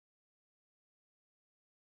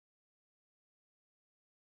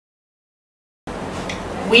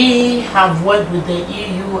We have worked with the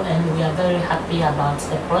EU and we are very happy about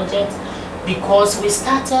the project because we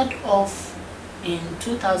started off in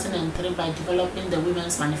 2003 by developing the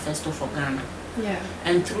Women's Manifesto for Ghana. Yeah.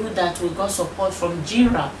 And through that we got support from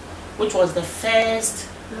GIRA, which was the first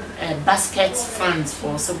basket fund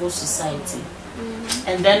for civil society.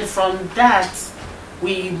 And then from that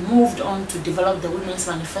we moved on to develop the Women's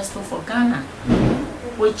Manifesto for Ghana,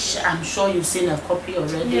 which I'm sure you've seen a copy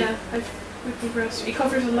already. Yeah, it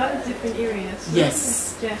covers a lot of different areas.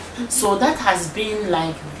 Yes. Yeah. So that has been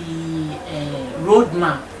like the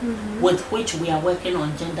roadmap with which we are working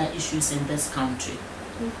on gender issues in this country.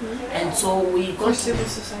 And so we got for civil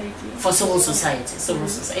society. For civil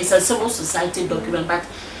society. It's a civil society document, but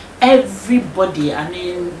everybody, I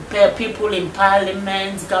mean, people in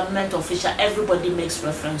parliament, government officials, everybody makes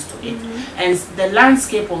reference to it. And the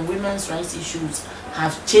landscape on women's rights issues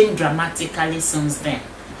have changed dramatically since then.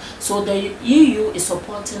 So the EU is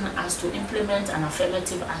supporting us to implement an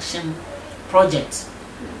affirmative action project.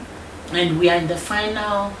 And we are in the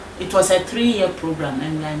final, it was a 3-year program,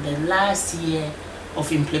 and we are in the last year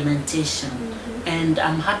of implementation. And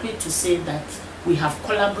I'm happy to say that we have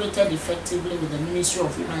collaborated effectively with the Ministry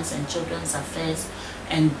of Women's and Children's Affairs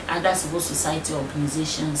and other civil society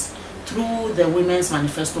organizations through the Women's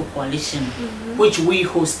Manifesto Coalition, which we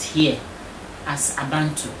host here as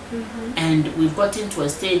ABANTU. And we've gotten to a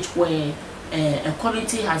stage where a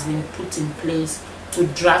committee has been put in place to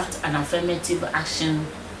draft an affirmative action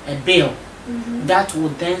bill that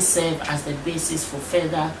would then serve as the basis for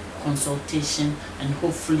further consultation and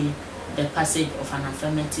hopefully the passage of an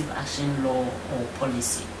affirmative action law or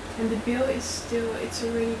policy. And the bill is still, it's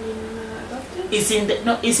already been adopted?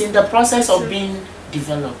 It's in the process of being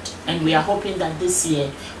developed, and we are hoping that this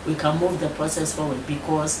year we can move the process forward,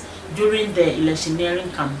 because during the electioneering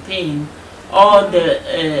campaign all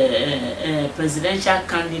the presidential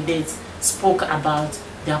candidates spoke about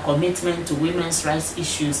their commitment to women's rights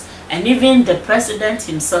issues, and even the president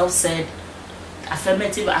himself said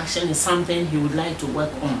affirmative action is something he would like to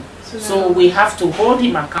work on. So we have to hold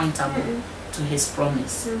him accountable to his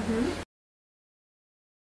promise.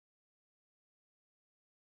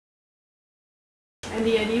 And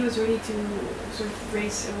the idea was really to sort of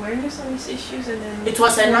raise awareness on these issues, and then it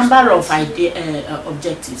was a number of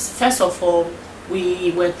objectives. First of all,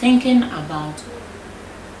 we were thinking about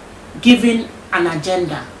giving an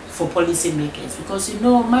agenda for policymakers, because you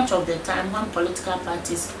know, much of the time when political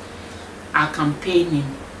parties are campaigning,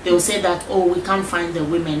 they will say that, oh, we can't find the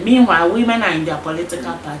women. Meanwhile, women are in their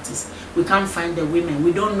political parties. We can't find the women.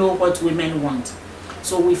 We don't know what women want.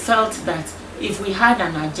 So we felt that if we had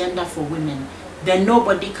an agenda for women, then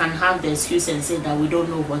nobody can have the excuse and say that we don't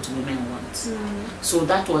know what women want. So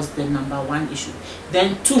that was the #1 issue.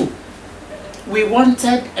 Then 2, we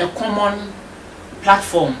wanted a common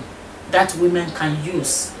platform that women can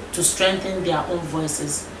use to strengthen their own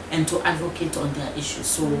voices and to advocate on their issues.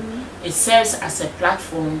 So it serves as a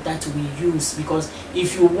platform that we use, because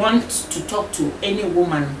if you want to talk to any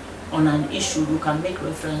woman on an issue, you can make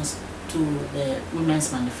reference to the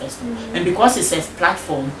Women's Manifesto. And because it's a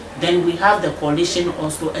platform, then we have the coalition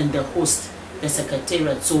also and the host, the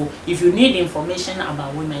secretariat. So if you need information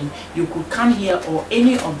about women, you could come here or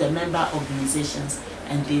any of the member organizations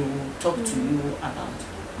and they will talk to you about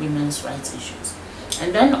women's rights issues.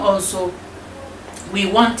 And then also we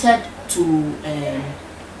wanted to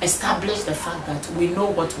establish the fact that we know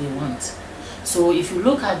what we want. So if you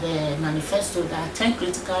look at the manifesto, there are 10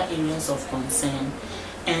 critical areas of concern,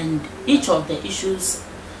 and each of the issues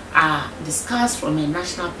are discussed from a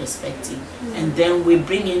national perspective, and then we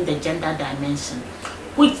bring in the gender dimension,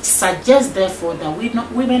 which suggests therefore that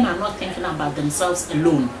women are not thinking about themselves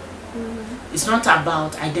alone. It's not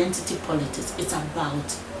about identity politics, it's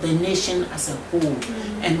about the nation as a whole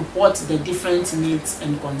and what the different needs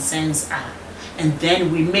and concerns are. And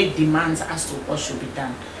then we make demands as to what should be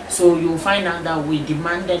done. So you'll find out that we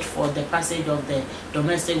demanded for the passage of the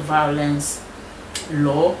Domestic Violence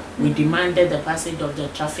Law, we demanded the passage of the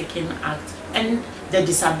Trafficking Act and the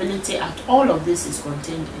Disability Act. All of this is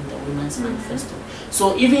contained in the Women's Manifesto.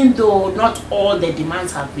 So even though not all the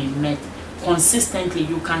demands have been met, consistently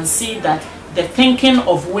you can see that the thinking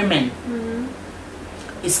of women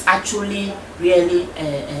is actually really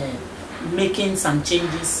making some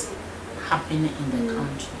changes happen in the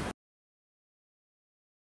country.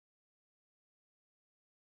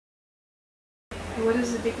 What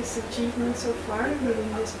is the biggest achievement so far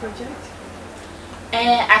within this project?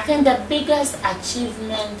 I think the biggest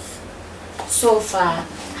achievement so far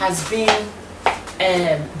has been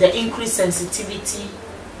the increased sensitivity.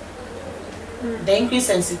 The increased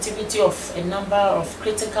sensitivity of a number of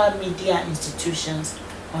critical media institutions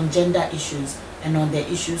on gender issues and on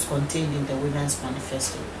the issues contained in the Women's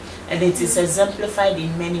Manifesto. And it is exemplified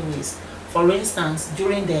in many ways. For instance,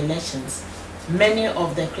 during the elections, many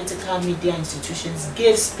of the critical media institutions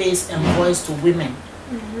gave space and voice to women.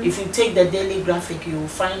 If you take the daily graphic, you will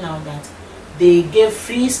find out that they gave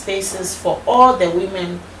free spaces for all the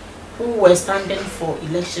women who were standing for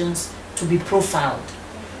elections to be profiled.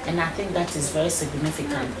 And I think that is very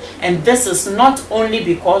significant. And this is not only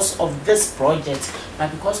because of this project,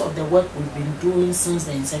 but because of the work we've been doing since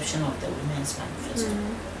the inception of the Women's Manifesto.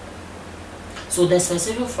 So the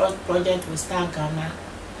specific project with Star Ghana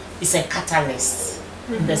is a catalyst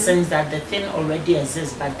in the sense that the thing already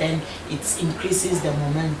exists, but then it increases the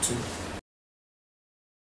momentum.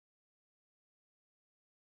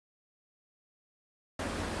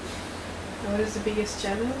 What is the biggest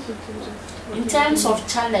challenge in terms of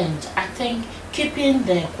challenge? I think keeping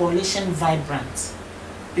the coalition vibrant,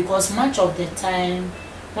 because much of the time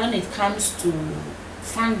when it comes to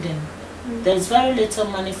funding, there's very little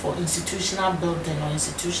money for institutional building or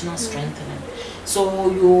institutional strengthening.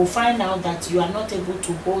 So you find out that you are not able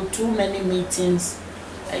to hold too many meetings,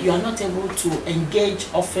 you are not able to engage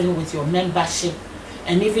often with your membership,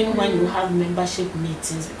 and even when you have membership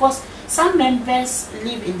meetings, because some members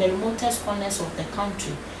live in the remotest corners of the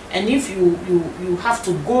country, and if you have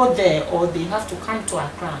to go there or they have to come to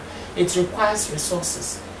Accra, it requires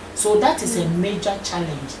resources. So that is a major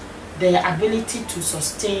challenge, the ability to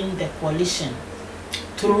sustain the coalition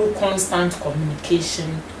through constant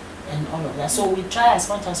communication and all of that. So we try as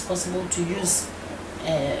much as possible to use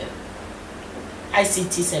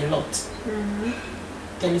ICTs a lot.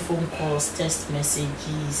 Telephone calls, text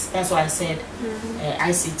messages. That's why I said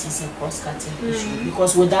ICT is a cross-cutting issue,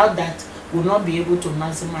 because without that, we'll not be able to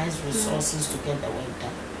maximize resources to get the work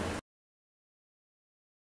done.